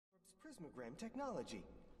Prismagram technology.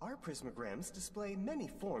 Our prismagrams display many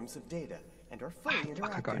forms of data and are fully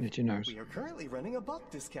interactive. I got an itchy nose. We are currently running a bulk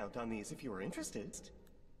discount on these if you are interested.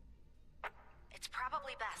 It's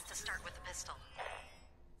probably best to start with the pistol.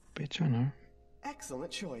 Bitch, I know.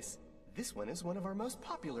 Excellent choice. This one is one of our most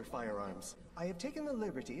popular firearms. I have taken the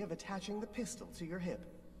liberty of attaching the pistol to your hip.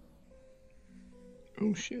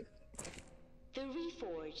 Oh shit. The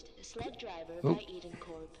Reforged, Sled Driver by Eden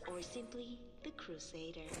Corp, or simply the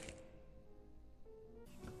Crusader.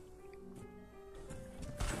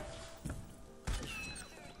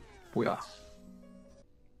 We are.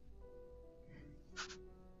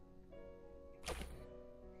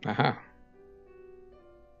 Aha.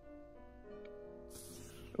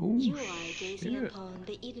 Oh, You are gazing shit. upon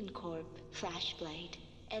the Eden Corp Flashblade,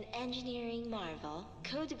 an engineering marvel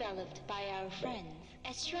co-developed by our friends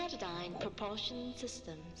at Stratodyne Propulsion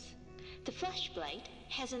Systems. The Flashblade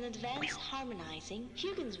has an advanced harmonizing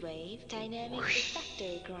Huygens wave dynamic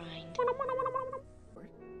effector grind.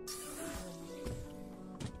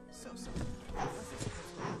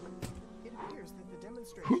 It appears that the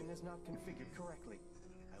demonstration is not configured correctly.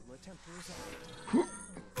 I will attempt to resolve it.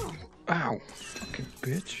 Ow. Fucking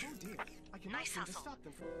bitch. Oh dear, I cannot Nice seem to hustle. stop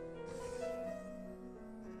them from...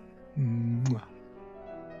 Mwah.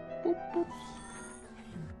 Boop, boop.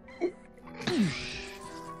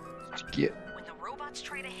 What'd you get? When the robots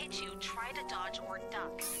try to hit you, try to dodge or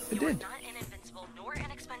duck. I You are did. not an invincible nor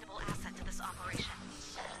an expendable asset to this operation.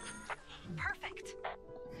 Perfect.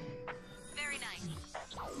 Very nice.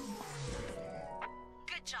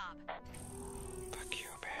 Good job. Fuck you,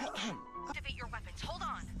 bitch. Activate your weapons. Hold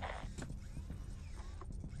on.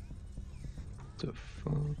 The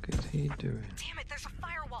fuck is he doing? Damn it, there's a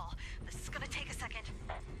firewall. This is gonna take a second.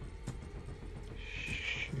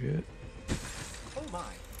 Shit. Oh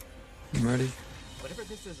my. I'm ready. Whatever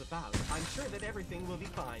this is about, I'm sure that everything will be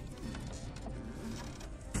fine.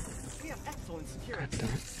 We have excellent God security. damn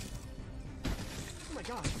it. Oh my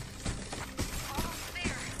god. Almost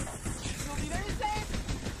there. You'll be very safe!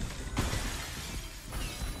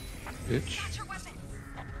 Bitch. Got your weapon.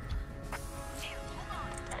 Damn, hold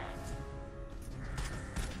on.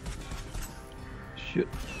 Shit.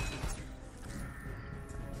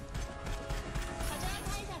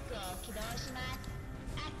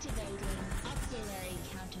 Activating auxiliary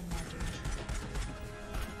countermeasures.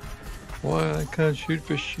 Why I can't shoot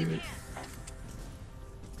for shit?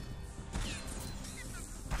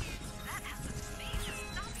 That has amazing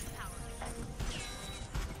stopping power.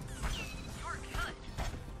 You're good.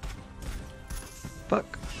 Fuck.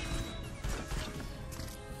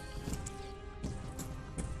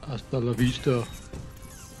 Hasta la vista,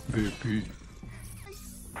 baby.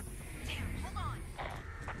 Damn, hold on.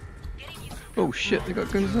 Getting you. Oh shit, they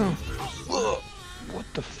got guns now. Ugh. What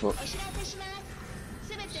the fuck?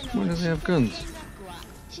 Why do they have guns?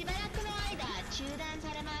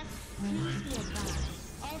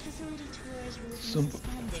 Some...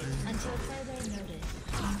 Until further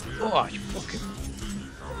notice. Oh, you fucking...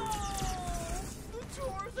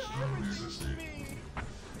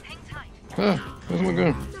 Hang tight. Ah, where's my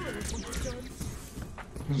gun?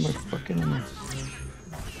 Where's my fucking ammo?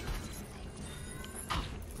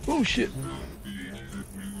 Oh shit!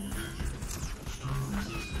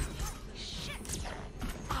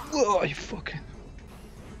 Oh, you fucking...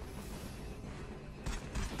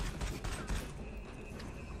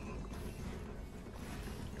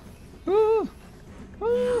 Ah!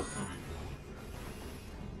 Ah!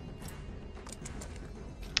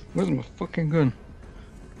 Where's my fucking gun?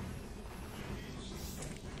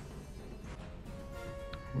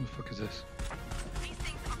 What the fuck is this? These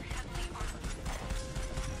things are heavily armored.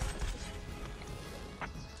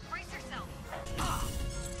 Brace yourself.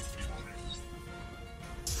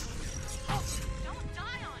 Don't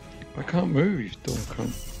die on me. I can't move, you dumb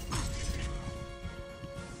cunt.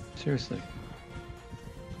 Seriously.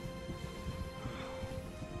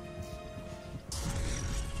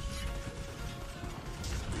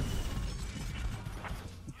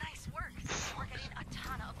 Nice work. We're getting a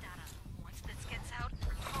ton of data. Once this gets out,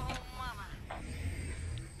 oh mama.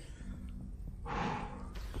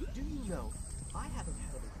 Do you know, I haven't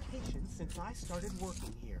had a vacation since I started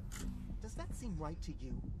working here. Does that seem right to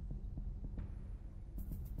you?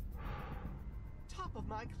 Top of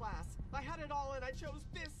my class. I had it all and I chose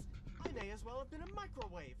this. I may as well have been a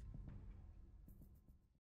microwave.